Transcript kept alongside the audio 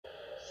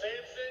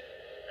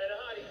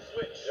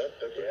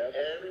give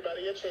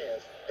everybody a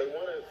chance. They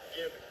want to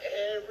give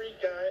every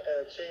guy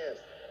a chance.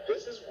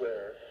 This is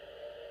where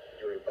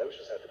your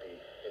emotions have to be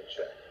in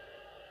check.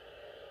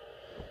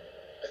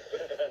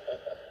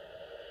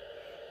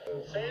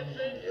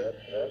 Samson, Yep,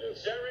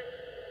 Derek,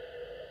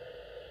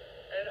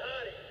 and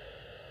Hadi.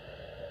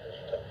 There's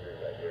your top three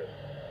right here.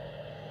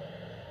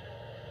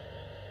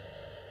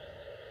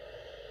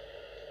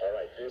 All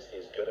right, this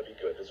is going to be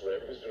good. This is what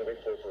everybody's been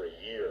waiting for a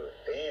year.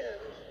 And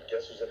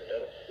guess who's in the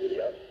middle?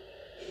 Yep.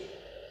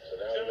 So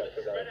now we got to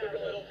figure out if they're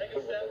going to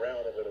move them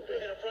around a little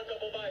bit. And a front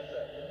double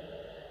bicep.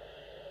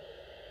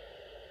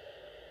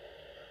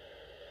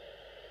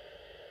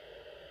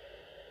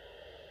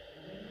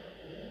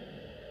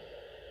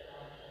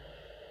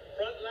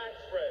 Front lat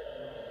spread.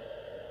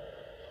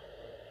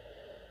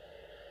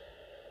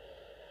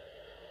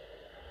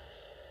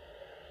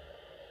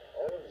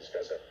 All of these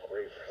guys have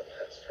great front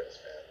lat spreads,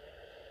 man.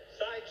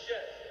 Side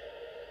chest.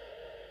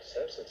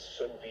 Samson's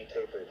so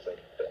V-tapered, it's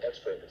like the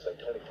X-frame, it's like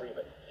Tony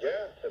Freeman.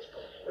 Yeah, that's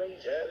crazy.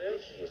 Yeah, it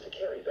is. He is to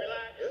carry that.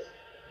 Relax.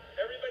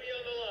 Yeah. Everybody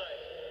on the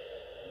line.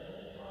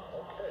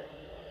 Okay.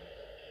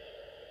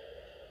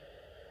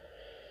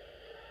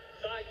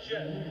 Side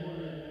chest.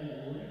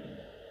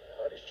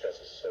 Hadi's chest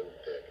is so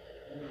thick.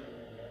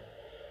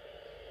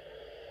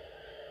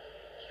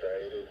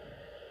 Striated.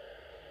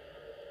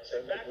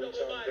 Same with the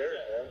glutes on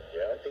Derek, man.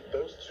 Yeah, I think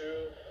those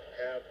two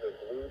have the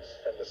glutes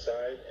from the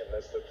side, and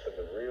let's look from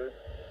the rear.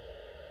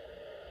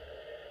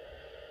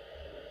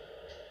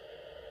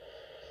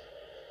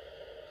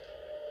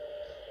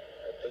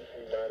 I think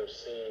we might have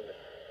seen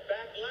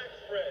Back lat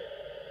spread.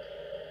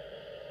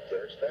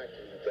 Derek's back.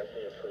 He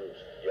definitely improved.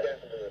 Yeah.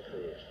 Definitely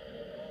improved.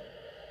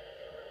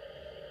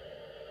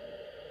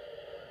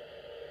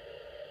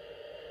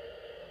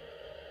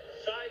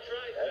 Side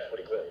tricep. That's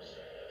pretty close.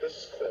 This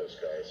is close,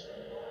 guys.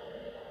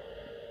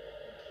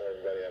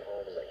 Everybody at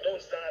home is like, no,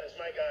 it's not. It's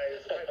my guy.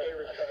 It's my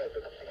favorite guy.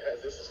 But guys,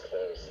 this is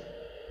close.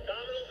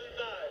 Abdominals and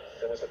thighs.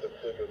 They almost have to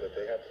figure that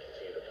they have to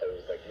continue to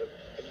pose. Like,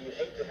 and you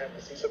hate to have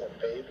to see someone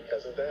fade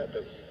because of that,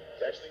 but you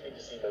actually need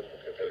to see multiple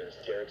competitors.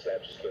 Derek's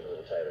abs just getting a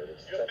little tighter.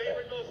 It's Your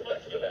favorite most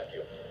muscular.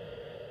 Vacuum.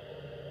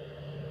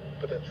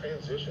 But that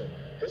transition,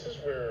 this is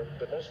where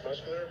the most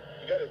muscular,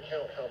 you got to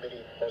count how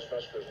many most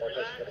musculars one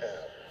person can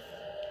have.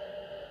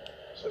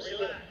 So see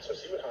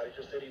what Hadi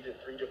just did? He did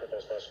 3 different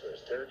most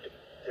musculars. Derek did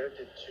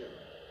 2.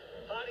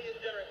 Hadi and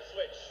Derek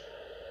switch.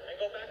 And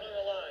go back on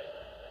the line.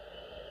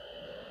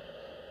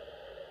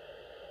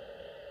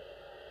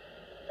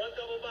 Front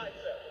double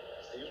bicep.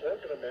 Steve's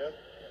working him, man.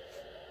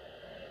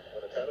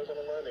 When the title's on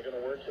the line, they're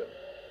going to work you.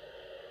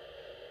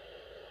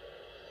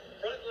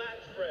 Front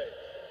lat spread.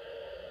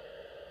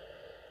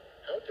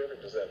 How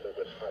different does that look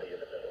with Hadi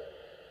in the middle?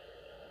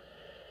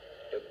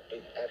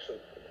 It actually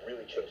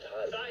really changed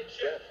Hadi. Side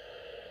chest. Yeah.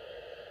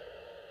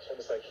 It's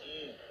almost like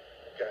he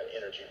got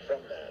energy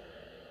from that.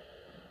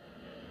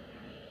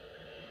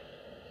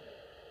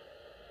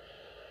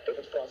 If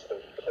it's possible,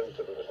 he posed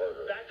a little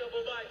harder. Back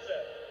double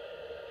bicep.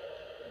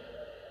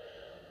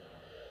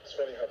 It's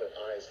funny how their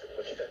eyes can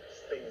look at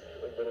things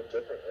a little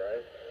different,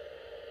 right?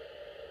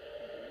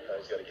 How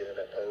he's got to get in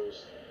that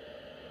pose.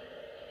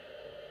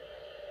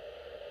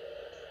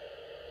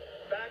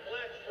 Back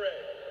lat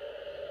spread.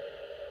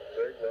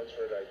 Derek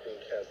Lunsford, I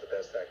think, has the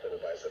best back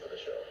double bicep of the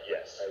show.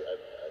 Yes.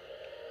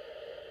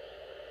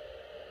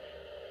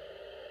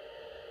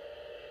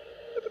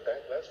 But the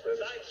back lat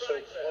spread is so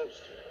close,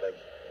 dude. Like,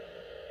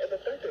 and the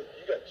fact that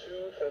you got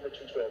 2 former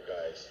 212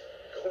 guys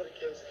going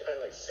against a guy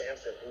like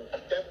Samson, who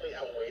definitely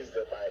outweighs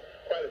them by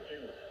quite a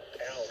few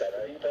pounds.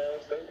 70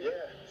 pounds, maybe?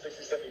 Yeah,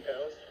 60, 70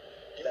 pounds.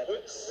 You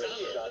wouldn't see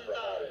it.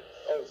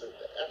 Oh,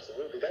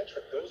 absolutely.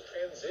 Those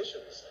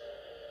transitions.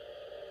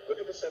 Look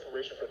at the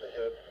separation from the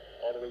hip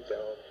all the way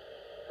down.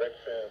 Rec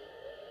fem.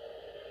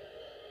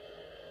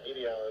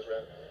 Medialis,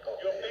 right? Oh,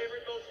 Your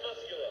favorite most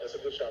muscular. That's a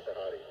good shot for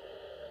Hadi.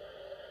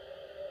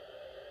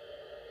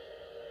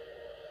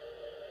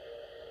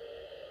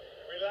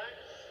 Relax.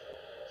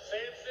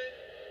 Samson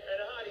and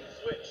Hadi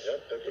switch. Yep,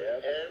 they're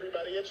giving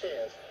everybody a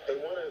chance. They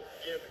want to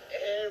give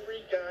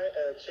every guy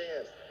a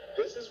chance.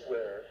 This is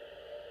where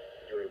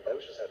your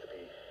emotions have to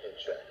be in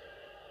check.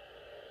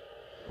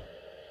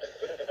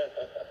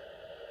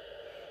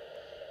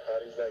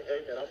 Hadi's like,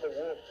 hey man, I'm the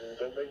wolf, dude.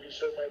 Don't make me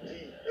show my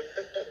teeth.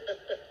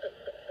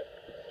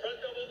 Front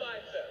double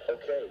bicep.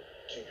 Okay,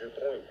 to your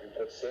point, you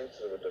put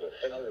Samson in the middle.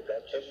 And now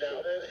that,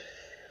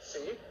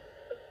 see,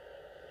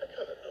 I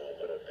kind of know a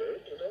little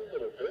bit, a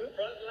little bit.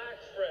 Front lat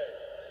spread.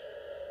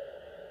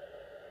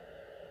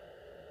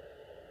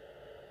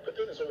 But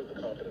then there's always the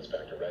confidence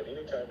factor, right?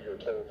 Anytime you're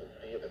told to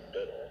be in the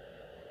middle,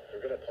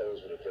 you're going to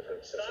pose with a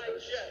different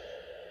sensibility. Side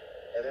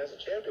chest. And as a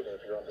champion,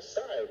 if you're on the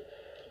side,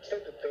 you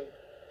tend to think,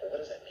 well, what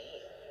does that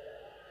mean?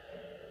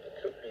 It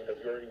could mean that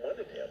you already won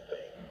the damn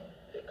thing.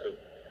 It could,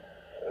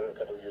 or a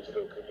couple of years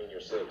ago, it could mean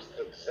you're 6th.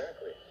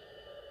 Exactly.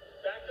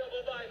 Back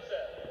double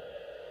bicep.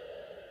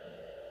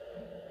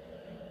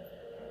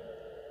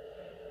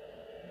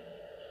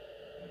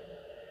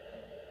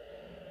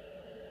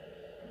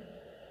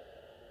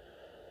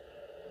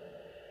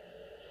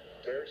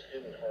 Derek's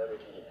getting harder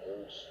through the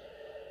glutes,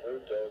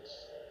 root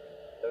ducts,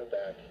 low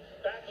back.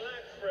 Back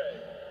lag spread.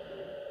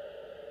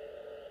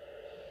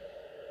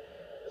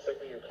 It's like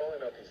when you're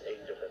calling out these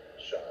 8 different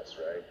shots,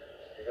 right?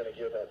 You're going to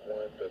give up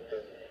one, but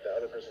then the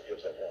other person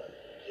gives up one.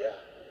 Yeah,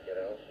 you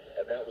know?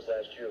 And that was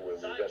last year where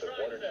we got the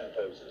 1 or 2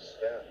 poses.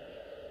 Yeah.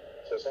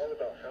 So it's all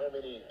about how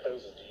many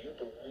poses do you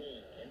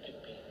believe you can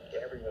beat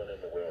everyone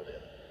in the world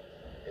in?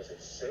 Is it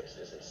 6?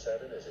 Is it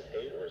 7? Is it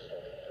 8? Or is it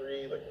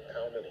only 3? Like,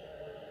 how many?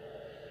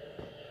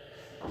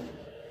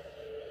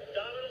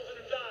 Dominoes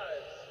and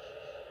dives.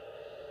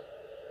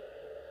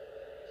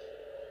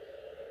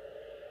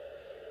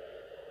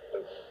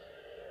 Oof.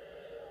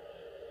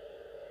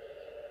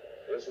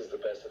 This is the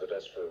best of the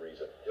best for a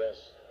reason.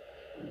 Yes.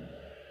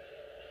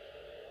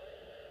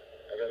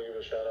 I gotta give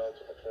a shout out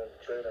to my former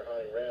trainer,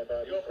 Hadi.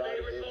 Your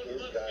favorite coach,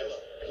 his guys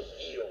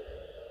peeled.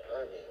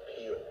 I mean,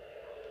 peeled.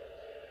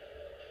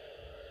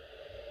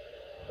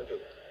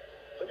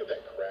 Look at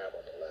that crab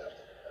on the left.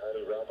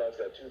 Hadi Roundbox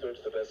got 2/3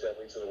 of the best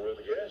athletes in the world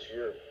again this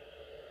year.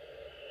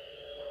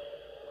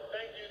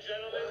 Thank you,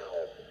 gentlemen.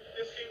 Wow.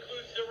 This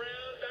concludes the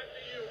round. Back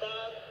to you,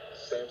 Bob.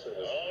 Samson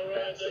was All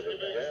right, thank you,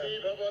 Big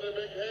Steve. How about a